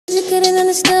couldn't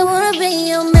understand, wanna be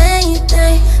your main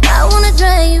thing. I wanna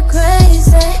drive you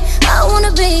crazy, I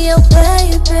wanna be your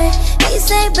baby. He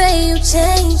say, babe, you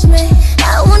changed me,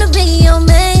 I wanna be your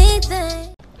main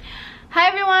thing. Hi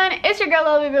everyone, it's your girl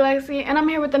Little Baby Lexi, and I'm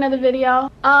here with another video.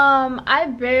 I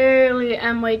barely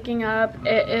am waking up.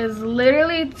 It is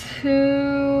literally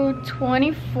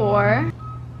 2:24.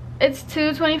 It's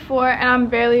 2:24 and I'm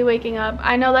barely waking up.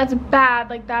 I know that's bad,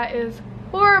 like that is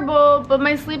horrible, but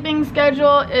my sleeping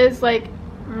schedule is like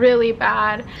really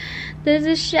bad. There's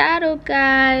a shadow,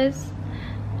 guys.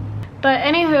 But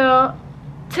anywho,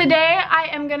 today I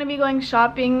am gonna be going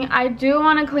shopping. I do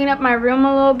want to clean up my room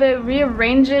a little bit,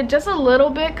 rearrange it just a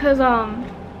little bit, because I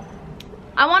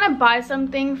want to buy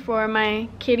something for my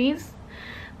kitties,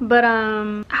 but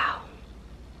ow,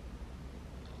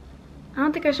 I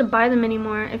don't think I should buy them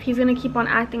anymore if he's gonna keep on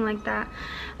acting like that.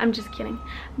 I'm just kidding.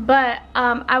 But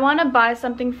I want to buy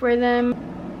something for them.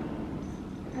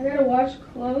 I gotta wash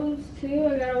clothes too.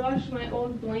 I gotta wash my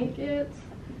old blankets.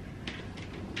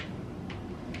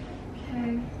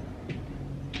 Okay.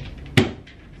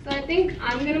 So I think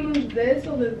I'm gonna move this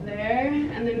over there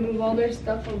and then move all their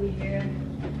stuff over here.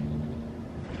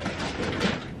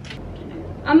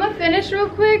 I'm gonna finish real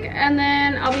quick and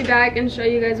then I'll be back and show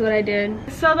you guys what I did.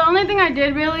 So the only thing I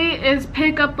did really is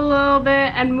pick up a little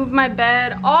bit and move my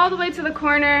bed all the way to the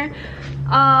corner.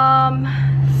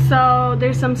 So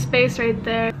there's some space right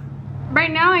there.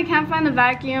 Right now I can't find the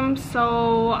vacuum,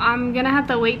 so I'm gonna have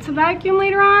to wait to vacuum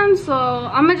later on. So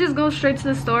I'm gonna just go straight to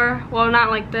the store. Well, not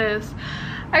like this.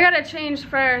 I gotta change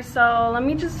first, so let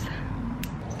me just...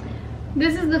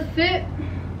 This is the fit.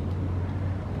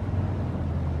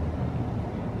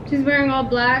 She's wearing all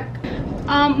black,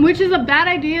 which is a bad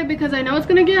idea because I know it's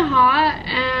gonna get hot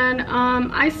and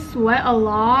I sweat a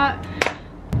lot.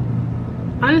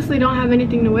 Honestly, don't have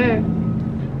anything to wear.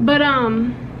 But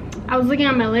I was looking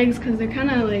at my legs because they're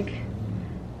kind of like,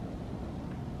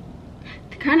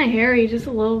 they're kind of hairy, just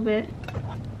a little bit.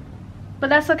 But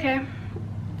that's okay.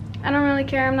 I don't really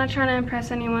care. I'm not trying to impress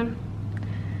anyone.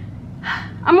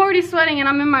 I'm already sweating and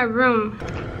I'm in my room.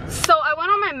 So I went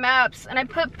on my maps and I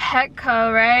put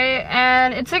PETCO, right?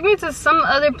 And it took me to some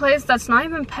other place that's not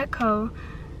even PETCO.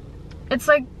 It's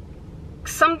like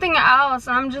something else.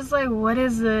 I'm just like, what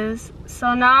is this?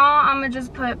 So now I'm gonna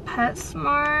just put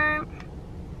PetSmart.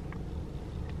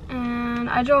 And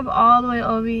I drove all the way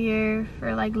over here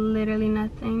for like literally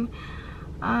nothing.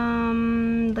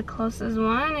 The closest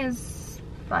one is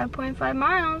 5.5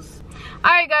 miles.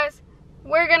 All right, guys,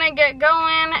 we're gonna get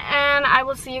going and I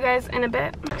will see you guys in a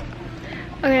bit.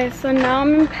 Okay, so now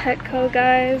I'm in PETCO,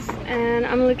 guys, and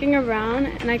I'm looking around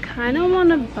and I kind of want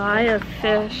to buy a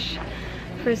fish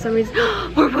for some reason.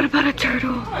 Or what about a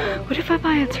turtle? What if I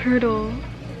buy a turtle?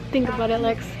 Think about it,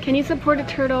 Lex. Can you support a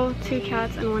turtle, 2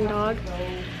 cats, and 1 dog?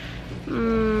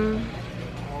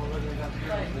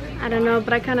 I don't know,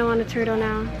 but I kind of want a turtle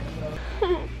now.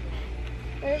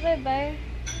 Where did I buy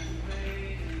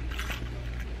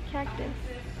cactus?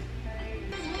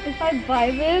 If I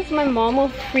buy this, my mom will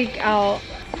freak out.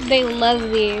 They love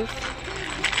these.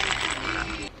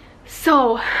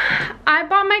 So, I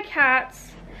bought my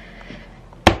cats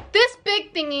this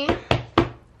big thingy,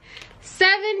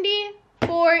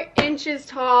 74 inches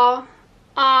tall.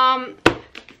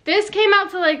 This came out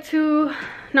to like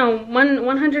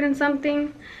 100 and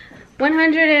something,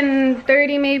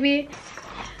 130 maybe.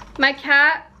 My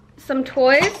cat, some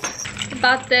toys.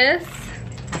 Bought this.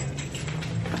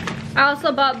 I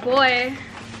also bought Boy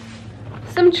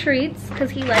some treats because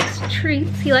he likes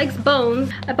treats. He likes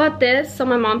bones. I bought this so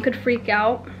my mom could freak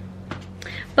out,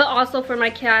 but also for my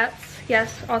cats.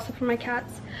 Yes, also for my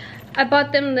cats. I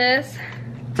bought them this.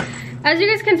 As you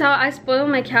guys can tell, I spoil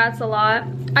my cats a lot.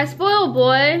 I spoil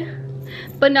Boy,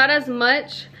 but not as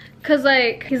much because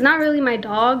like he's not really my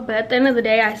dog, but at the end of the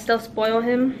day I still spoil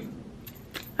him.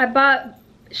 I bought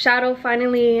Shadow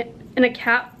finally in a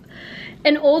cat,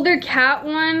 an older cat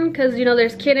one, because you know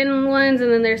there's kitten ones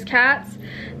and then there's cats.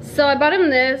 So I bought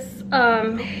him this.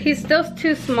 He's still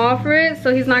too small for it,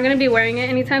 so he's not gonna be wearing it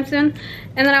anytime soon.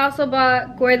 And then I also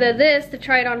bought Gorda this to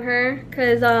try it on her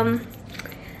because I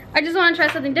just want to try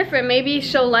something different. Maybe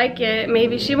she'll like it,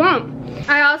 maybe she won't.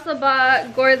 I also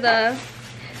bought Gorda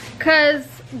because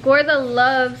Gorda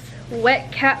loves wet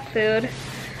cat food.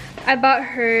 I bought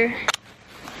her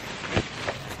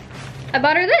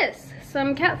this,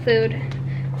 some cat food,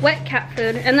 wet cat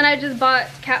food. And then I just bought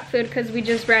cat food because we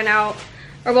just ran out,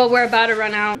 or well, we're about to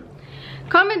run out.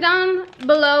 Comment down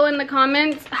below in the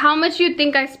comments how much you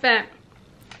think I spent.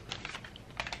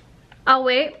 I'll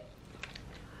wait.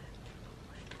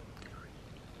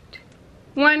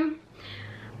 1.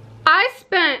 I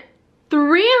spent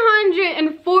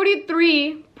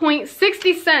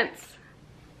 $343.60 cents.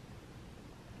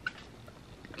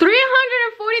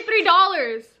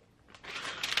 $343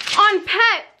 on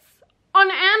pets,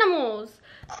 on animals.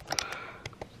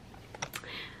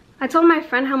 I told my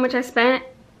friend how much I spent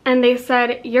and they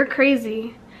said, you're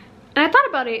crazy. And I thought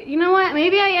about it. You know what?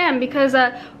 Maybe I am, because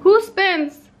who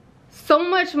spends so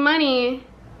much money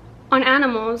on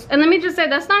animals? And let me just say,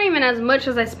 that's not even as much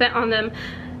as I spent on them.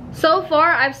 So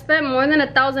far, I've spent more than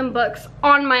 $1,000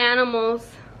 on my animals.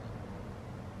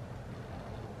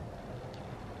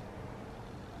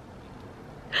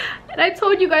 And I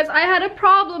told you guys I had a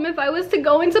problem if I was to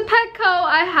go into Petco.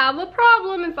 I have a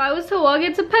problem. If I was to walk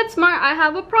into PetSmart, I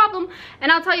have a problem. And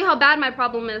I'll tell you how bad my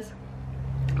problem is.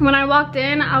 When I walked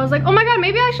in, I was like, oh my god,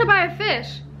 maybe I should buy a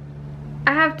fish.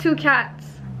 I have 2 cats,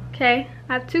 okay?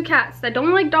 I have 2 cats that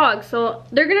don't like dogs, so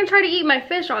they're gonna try to eat my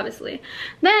fish, obviously.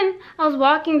 Then I was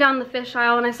walking down the fish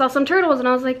aisle and I saw some turtles and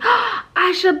I was like, oh,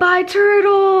 I should buy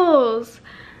turtles.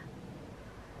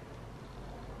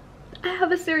 I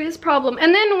have a serious problem.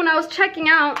 And then when I was checking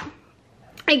out,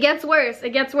 it gets worse,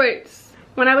 it gets worse.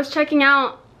 When I was checking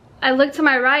out, I looked to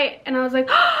my right and I was like,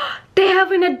 oh, they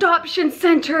have an adoption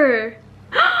center.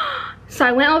 So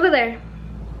I went over there.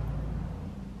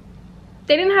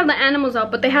 They didn't have the animals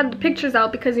out, but they had the pictures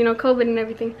out because, you know, COVID and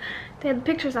everything. They had the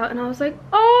pictures out and I was like,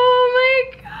 oh my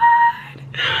god,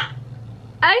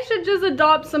 I should just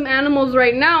adopt some animals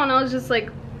right now. And I was just like,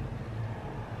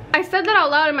 I said that out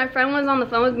loud and my friend was on the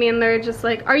phone with me and they're just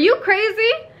like, are you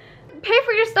crazy? Pay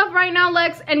for your stuff right now,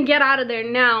 Lex, and get out of there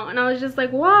now. And I was just like,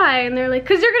 why? And they're like,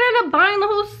 because you're gonna end up buying the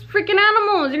whole freaking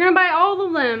animals. You're gonna buy all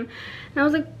of them. And I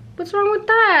was like, what's wrong with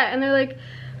that? And they're like,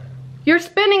 you're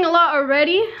spending a lot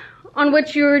already on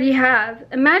what you already have.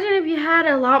 Imagine if you had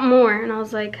a lot more. And I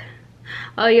was like,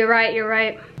 oh, you're right, you're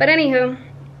right. But anywho,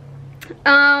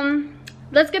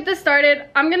 let's get this started.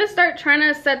 I'm gonna start trying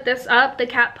to set this up, the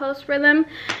cat post for them.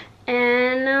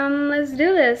 And let's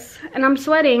do this. And I'm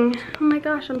sweating. Oh my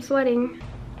gosh, I'm sweating.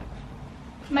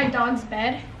 My dog's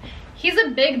bed. He's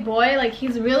a big boy, like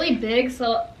he's really big,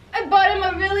 so I bought him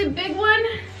a really big one.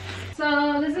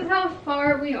 So this is how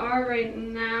far we are right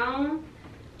now.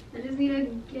 I just need to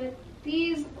get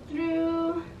these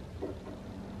through.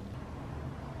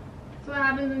 That's what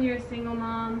happens when you're a single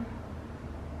mom.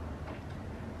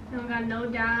 You don't got no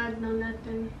dads, no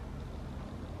nothing.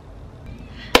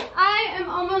 I am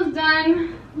almost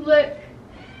done. Look,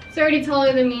 it's already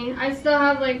taller than me. I still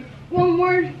have like 1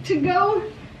 more to go.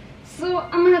 So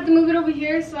I'm gonna have to move it over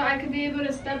here so I could be able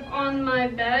to step on my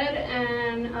bed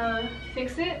and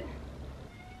fix it.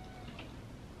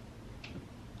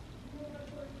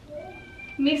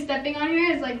 Me stepping on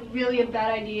here is like really a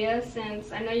bad idea,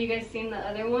 since I know you guys seen the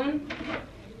other one,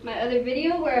 my other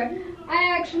video where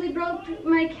I actually broke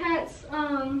my cat's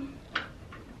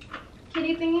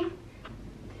kitty thingy.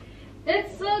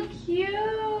 It's so cute.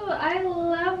 I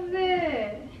love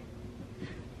it.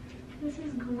 This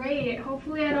is great.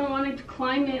 Hopefully I don't want to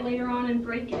climb it later on and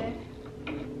break it.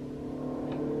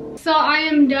 So I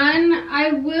am done.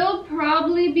 I will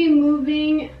probably be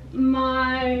moving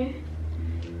my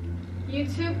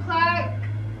YouTube plaque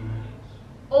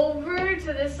over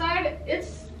to this side.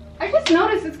 I just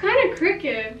noticed it's kind of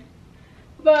crooked,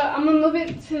 but I'm gonna move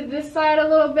it to this side a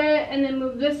little bit and then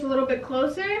move this a little bit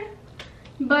closer.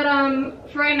 But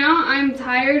for right now, I'm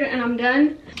tired and I'm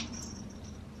done.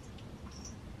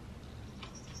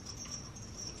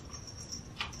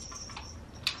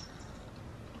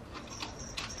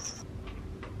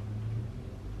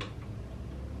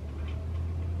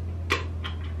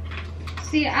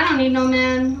 See, I don't need no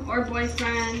man or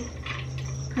boyfriend,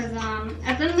 because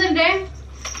at the end of the day,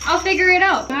 I'll figure it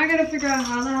out. Now I gotta figure out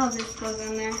how the hell this goes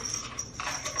in there.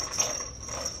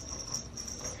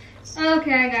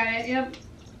 Okay, I got it, yep.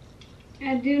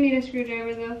 I do need a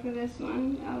screwdriver though for this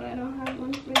one. Oh, I don't have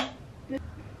one for this.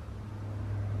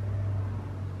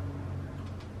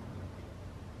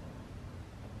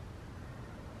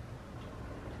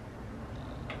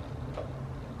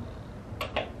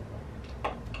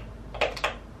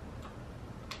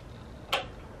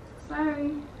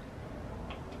 Sorry.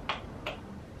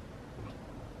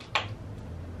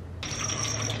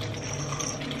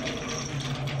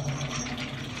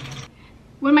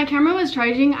 When my camera was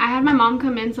charging, I had my mom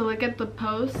come in to look at the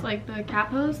post, like the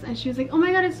cat post, and she was like, oh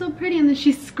my god, it's so pretty, and then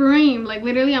she screamed. Like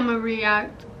literally, I'm gonna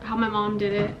react how my mom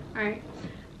did it. All right,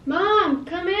 Mom,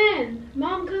 come in.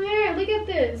 Mom, come here, look at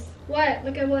this. What?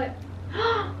 Look at what?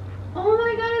 Oh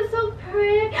my god, it's so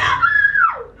pretty.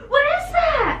 What is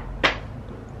that?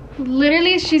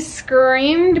 Literally, she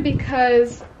screamed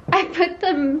because I put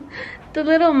the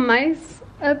little mice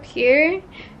up here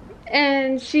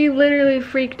and she literally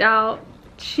freaked out.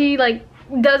 She like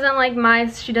doesn't like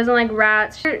mice, she doesn't like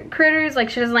rats, critters, like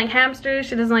she doesn't like hamsters,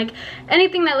 she doesn't like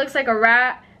anything that looks like a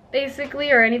rat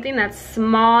basically, or anything that's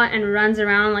small and runs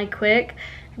around like quick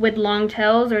with long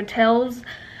tails or tails.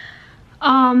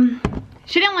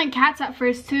 She didn't like cats at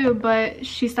first too, but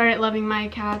she started loving my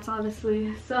cats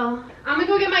obviously. So I'm gonna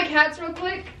go get my cats real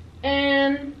quick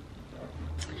and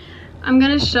I'm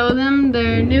gonna show them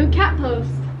their new cat post.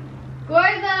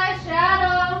 Gorda,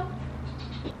 Shadow.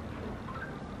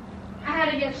 I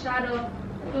had to get Shadow.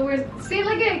 But see,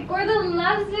 look at Gorda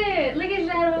loves it. Look at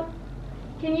Shadow.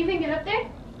 Can you even get up there?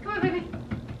 Come on, baby.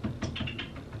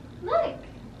 Look.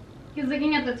 He's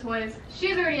looking at the toys.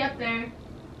 She's already up there.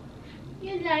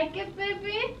 You like it,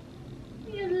 baby?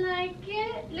 You like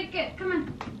it? Look at, come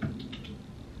on.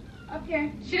 Up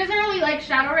here. She doesn't really like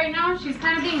Shadow right now. She's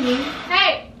kind of being mean.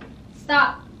 Hey,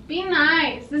 stop. Be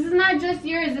nice. This is not just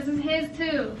yours. This is his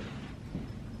too.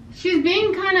 She's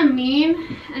being kind of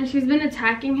mean and she's been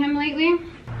attacking him lately.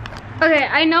 Okay,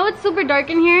 I know it's super dark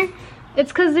in here.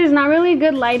 It's because there's not really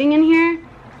good lighting in here.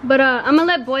 But I'm gonna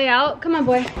let Boy out. Come on,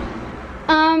 Boy.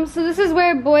 So this is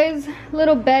where Boy's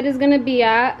little bed is gonna be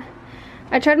at.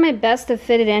 I tried my best to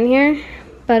fit it in here,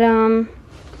 but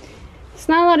it's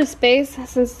not a lot of space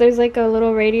since there's like a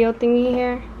little radio thingy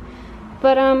here.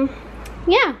 But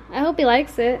yeah, I hope he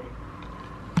likes it.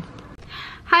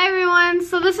 Hi everyone,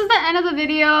 so this is the end of the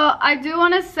video. I do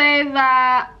want to say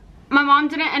that my mom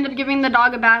didn't end up giving the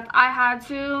dog a bath. I had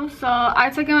to, so I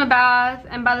took him a bath,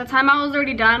 and by the time I was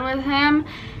already done with him,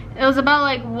 it was about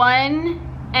like 1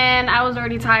 and I was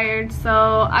already tired.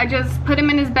 So I just put him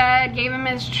in his bed, gave him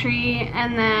his treat,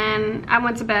 and then I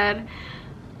went to bed.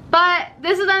 But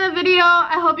this is the end of the video.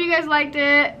 I hope you guys liked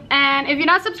it. And if you're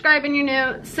not subscribed and you're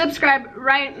new, subscribe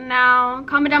right now.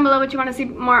 Comment down below what you want to see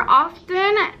more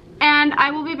often. And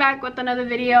I will be back with another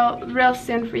video real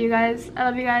soon for you guys. I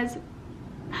love you guys.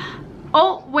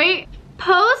 Oh, wait.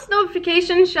 Post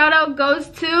notification shout out goes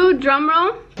to,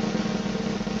 drumroll,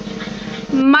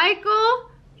 Michael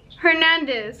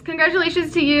Hernandez.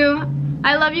 Congratulations to you.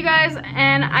 I love you guys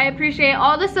and I appreciate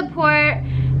all the support.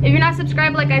 If you're not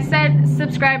subscribed, like I said,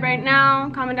 subscribe right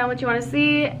now. Comment down what you want to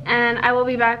see and I will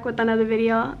be back with another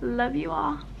video. Love you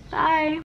all. Bye.